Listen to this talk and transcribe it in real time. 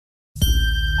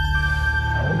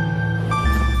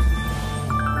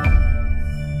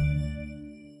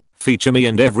Feature me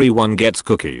and everyone gets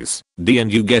cookies. D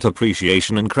and you get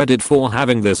appreciation and credit for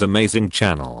having this amazing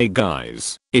channel. Hey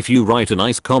guys, if you write a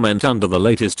nice comment under the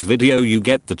latest video you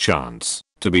get the chance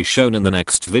to be shown in the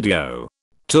next video.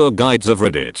 Tour guides of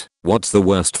Reddit, what's the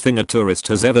worst thing a tourist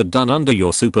has ever done under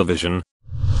your supervision?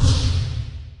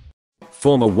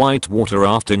 Former whitewater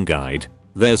rafting guide.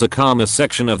 There's a calmer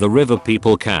section of the river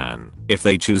people can, if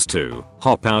they choose to,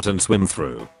 hop out and swim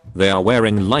through. They are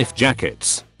wearing life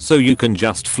jackets, so you can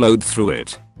just float through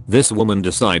it. This woman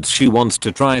decides she wants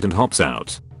to try it and hops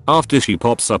out. After she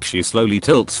pops up she slowly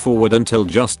tilts forward until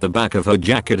just the back of her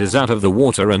jacket is out of the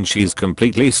water and she's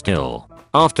completely still.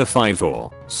 After 5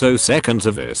 or so seconds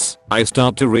of this, I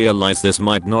start to realize this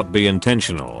might not be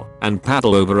intentional and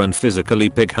paddle over and physically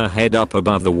pick her head up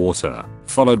above the water,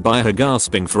 followed by her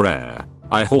gasping for air.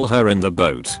 I haul her in the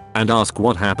boat and ask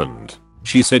what happened.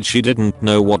 She said she didn't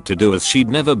know what to do as she'd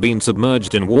never been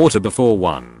submerged in water before.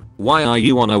 1. Why are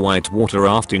you on a whitewater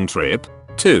rafting trip?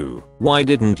 2. Why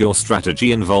didn't your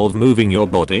strategy involve moving your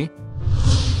body?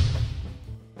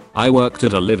 I worked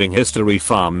at a living history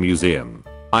farm museum.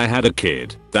 I had a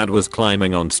kid that was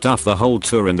climbing on stuff the whole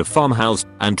tour in the farmhouse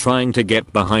and trying to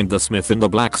get behind the smith in the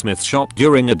blacksmith shop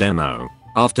during a demo.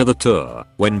 After the tour,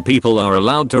 when people are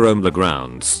allowed to roam the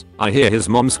grounds, I hear his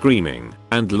mom screaming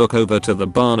and look over to the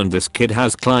barn and this kid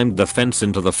has climbed the fence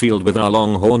into the field with our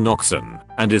longhorn oxen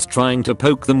and is trying to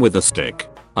poke them with a stick.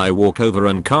 I walk over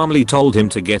and calmly told him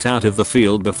to get out of the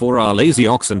field before our lazy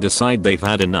oxen decide they've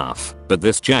had enough, but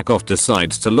this jackoff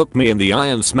decides to look me in the eye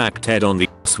and smack Ted on the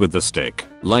ass with the stick,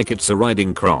 like it's a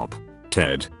riding crop.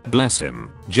 Ted, bless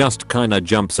him, just kinda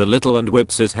jumps a little and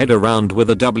whips his head around with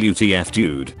a WTF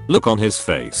dude look on his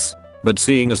face. But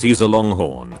seeing as he's a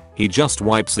longhorn, he just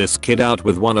wipes this kid out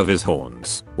with one of his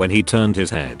horns when he turned his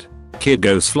head. Kid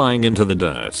goes flying into the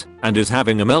dirt and is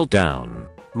having a meltdown.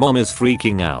 Mom is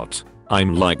freaking out.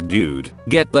 I'm like, dude,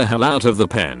 get the hell out of the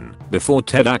pen before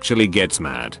Ted actually gets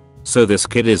mad. So this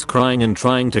kid is crying and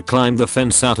trying to climb the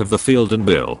fence out of the field and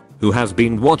Bill, who has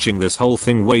been watching this whole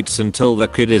thing, waits until the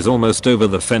kid is almost over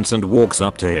the fence and walks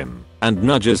up to him and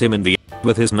nudges him in the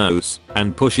with his nose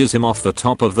and pushes him off the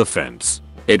top of the fence.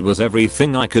 It was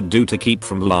everything I could do to keep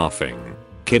from laughing.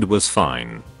 Kid was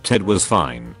fine, Ted was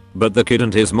fine, but the kid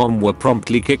and his mom were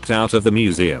promptly kicked out of the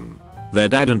museum. Their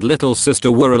dad and little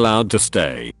sister were allowed to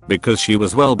stay because she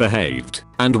was well behaved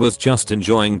and was just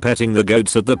enjoying petting the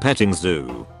goats at the petting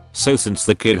zoo. So since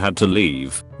the kid had to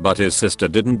leave, but his sister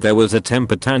didn't, there was a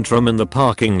temper tantrum in the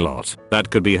parking lot that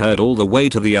could be heard all the way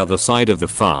to the other side of the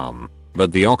farm.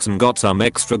 But the oxen got some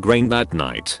extra grain that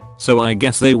night, so I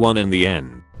guess they won in the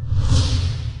end.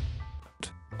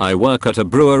 I work at a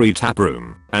brewery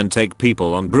taproom and take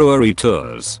people on brewery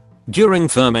tours. During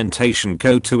fermentation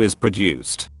CO2 is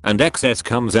produced and excess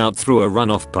comes out through a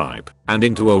runoff pipe and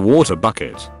into a water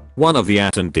bucket. One of the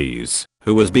attendees,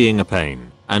 who was being a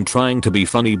pain and trying to be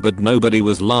funny but nobody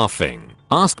was laughing,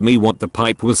 asked me what the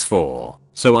pipe was for,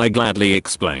 so I gladly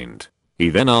explained. He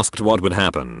then asked what would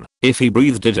happen if he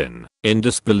breathed it in. In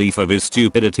disbelief of his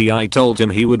stupidity I told him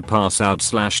he would pass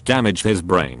out / damage his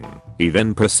brain. He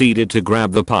then proceeded to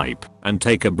grab the pipe and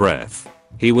take a breath.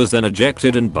 He was then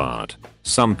ejected and barred.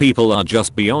 Some people are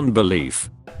just beyond belief.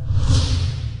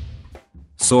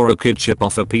 Saw a kid chip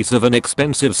off a piece of an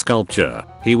expensive sculpture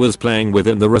he was playing with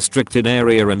in the restricted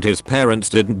area and his parents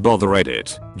didn't bother at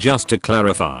it. Just to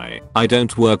clarify, I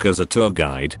don't work as a tour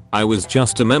guide, I was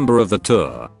just a member of the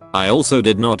tour. I also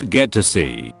did not get to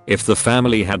see if the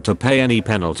family had to pay any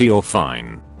penalty or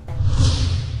fine.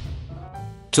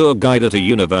 Tour guide at a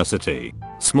university.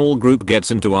 Small group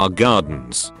gets into our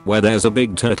gardens where there's a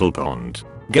big turtle pond.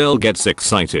 Girl gets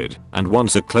excited and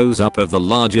wants a close-up of the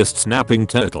largest snapping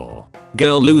turtle.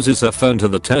 Girl loses her phone to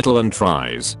the turtle and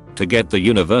tries to get the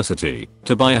university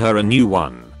to buy her a new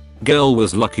one. Girl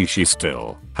was lucky she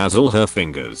still has all her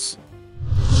fingers.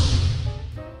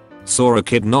 Saw a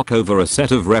kid knock over a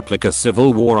set of replica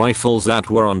Civil War rifles that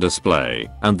were on display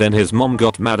and then his mom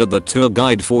got mad at the tour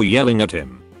guide for yelling at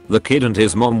him. The kid and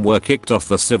his mom were kicked off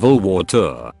the Civil War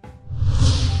tour.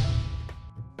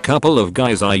 Couple of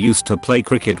guys I used to play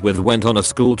cricket with went on a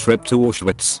school trip to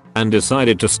Auschwitz and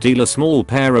decided to steal a small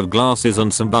pair of glasses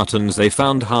and some buttons they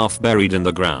found half buried in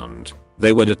the ground.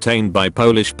 They were detained by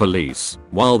Polish police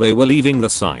while they were leaving the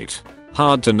site.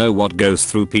 Hard to know what goes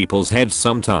through people's heads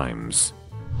sometimes.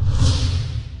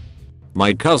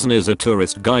 My cousin is a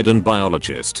tourist guide and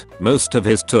biologist. Most of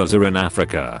his tours are in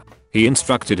Africa. He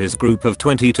instructed his group of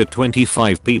 20 to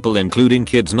 25 people including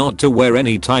kids not to wear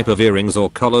any type of earrings or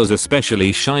collars,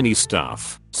 especially shiny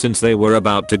stuff, since they were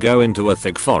about to go into a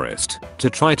thick forest to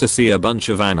try to see a bunch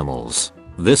of animals.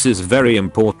 This is very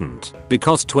important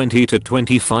because 20 to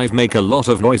 25 make a lot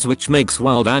of noise which makes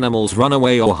wild animals run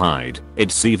away or hide.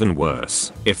 It's even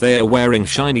worse if they are wearing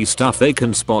shiny stuff they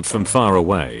can spot from far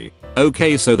away.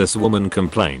 Okay, so this woman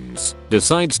complains,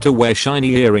 decides to wear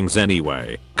shiny earrings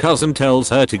anyway. Cousin tells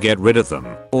her to get rid of them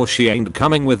or she ain't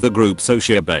coming with the group, so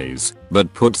she obeys,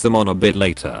 but puts them on a bit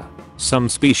later. Some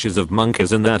species of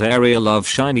monkeys in that area love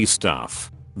shiny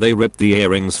stuff. They ripped the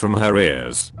earrings from her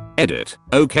ears. Edit.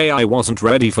 Okay, I wasn't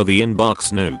ready for the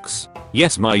inbox nukes.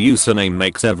 Yes, my username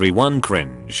makes everyone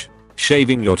cringe.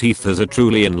 Shaving your teeth is a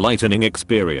truly enlightening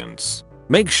experience.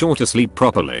 Make sure to sleep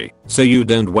properly so you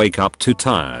don't wake up too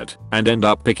tired and end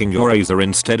up picking your razor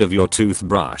instead of your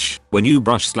toothbrush when you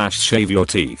brush/shave your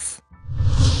teeth.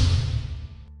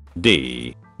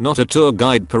 D. Not a tour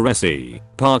guide per se,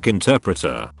 park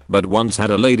interpreter, but once had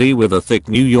a lady with a thick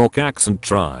New York accent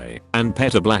try and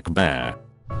pet a black bear.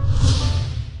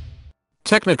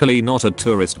 Technically not a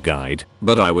tourist guide,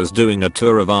 but I was doing a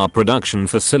tour of our production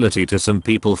facility to some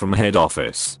people from head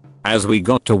office. As we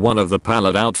got to one of the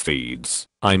pallet outfeeds,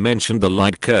 I mentioned the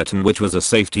light curtain, which was a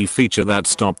safety feature that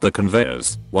stopped the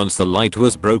conveyors once the light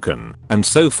was broken, and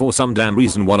so for some damn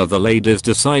reason one of the ladies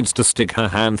decides to stick her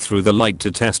hand through the light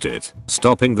to test it,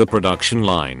 stopping the production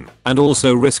line and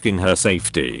also risking her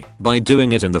safety by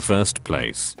doing it in the first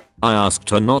place. I asked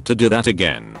her not to do that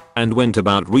again and went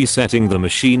about resetting the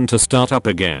machine to start up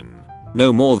again.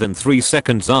 No more than 3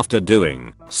 seconds after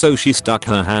doing so, she stuck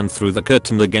her hand through the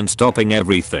curtain again, stopping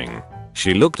everything.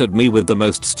 She looked at me with the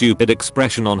most stupid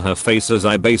expression on her face as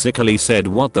I basically said,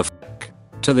 "What the fuck?"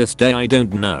 To this day I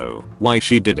don't know why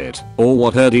she did it or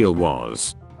what her deal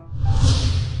was.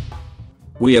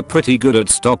 We are pretty good at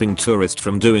stopping tourists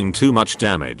from doing too much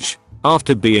damage.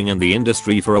 After being in the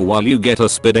industry for a while, you get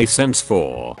a sense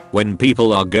for when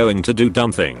people are going to do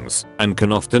dumb things and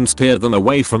can often steer them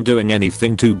away from doing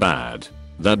anything too bad.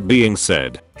 That being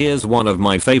said, here's one of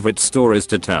my favorite stories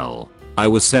to tell. I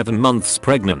was 7 months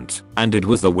pregnant and it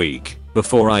was the week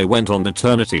before I went on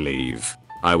maternity leave.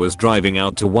 I was driving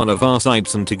out to one of our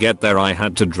sites and to get there I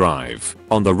had to drive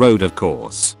on the road, of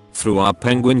course, through our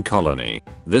penguin colony.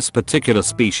 This particular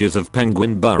species of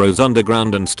penguin burrows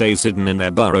underground and stays hidden in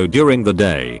their burrow during the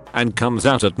day and comes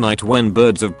out at night when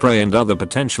birds of prey and other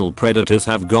potential predators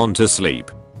have gone to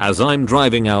sleep. As I'm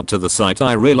driving out to the site,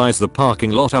 I realize the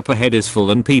parking lot up ahead is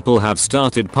full and people have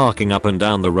started parking up and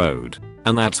down the road.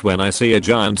 And that's when I see a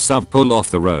giant sub pull off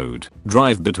the road,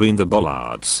 drive between the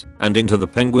bollards, and into the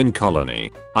penguin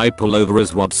colony. I pull over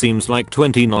as what seems like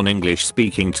 20 non-English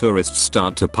speaking tourists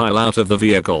start to pile out of the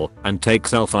vehicle and take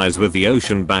selfies with the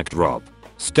ocean backdrop.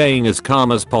 Staying as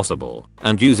calm as possible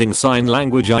and using sign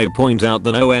language, I point out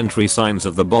the no entry signs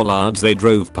of the bollards they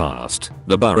drove past.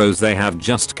 The burrows they have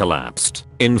just collapsed.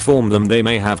 Inform them they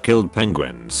may have killed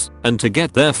penguins and to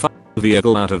get their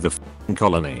vehicle out of the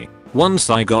colony. Once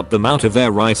I got them out of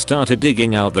there, I started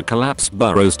digging out the collapsed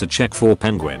burrows to check for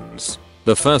penguins.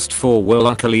 The first 4 were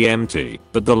luckily empty,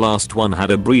 but the last one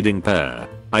had a breeding pair.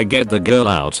 I get the girl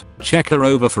out, check her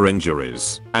over for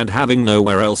injuries, and having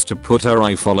nowhere else to put her,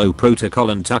 I follow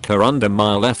protocol and tuck her under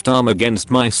my left arm against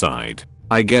my side.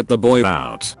 I get the boy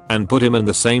out and put him in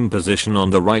the same position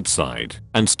on the right side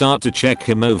and start to check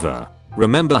him over.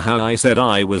 Remember how I said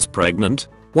I was pregnant?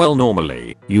 Well,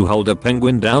 normally, you hold a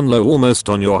penguin down low almost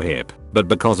on your hip, but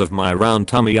because of my round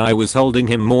tummy I was holding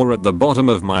him more at the bottom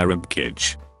of my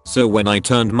ribcage. So when I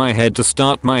turned my head to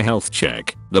start my health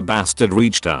check, the bastard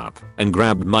reached up and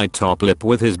grabbed my top lip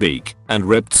with his beak and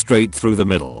ripped straight through the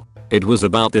middle. It was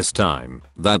about this time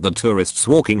that the tourists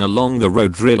walking along the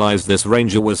road realized this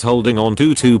ranger was holding on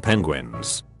to 2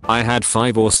 penguins. I had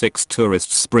 5 or 6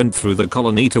 tourists sprint through the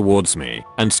colony towards me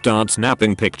and start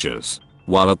snapping pictures,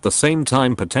 while at the same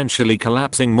time potentially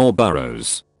collapsing more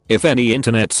burrows. If any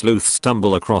internet sleuths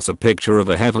stumble across a picture of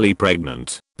a heavily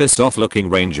pregnant, pissed off looking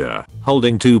ranger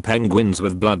holding 2 penguins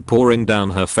with blood pouring down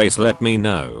her face, let me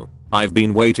know. I've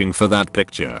been waiting for that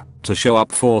picture to show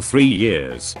up for 3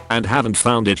 years and haven't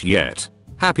found it yet.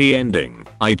 Happy ending.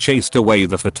 I chased away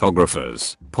the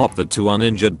photographers, popped the 2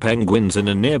 uninjured penguins in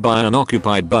a nearby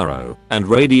unoccupied burrow, and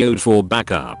radioed for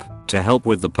backup to help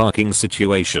with the parking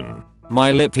situation.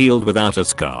 My lip healed without a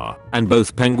scar, and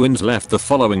both penguins left the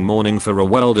following morning for a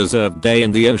well-deserved day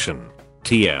in the ocean.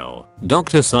 TL.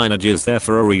 Doctor signage is there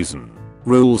for a reason.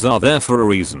 Rules are there for a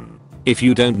reason. If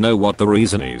you don't know what the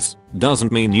reason is,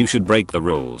 doesn't mean you should break the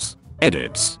rules.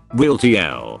 Edits. Real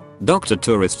TL. Doctor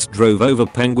tourists drove over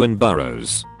penguin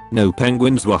burrows. No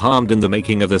penguins were harmed in the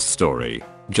making of this story.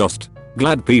 Just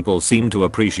glad people seem to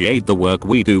appreciate the work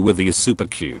we do with these super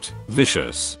cute,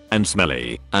 vicious, and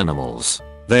smelly animals.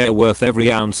 They're worth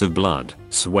every ounce of blood,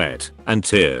 sweat, and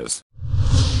tears.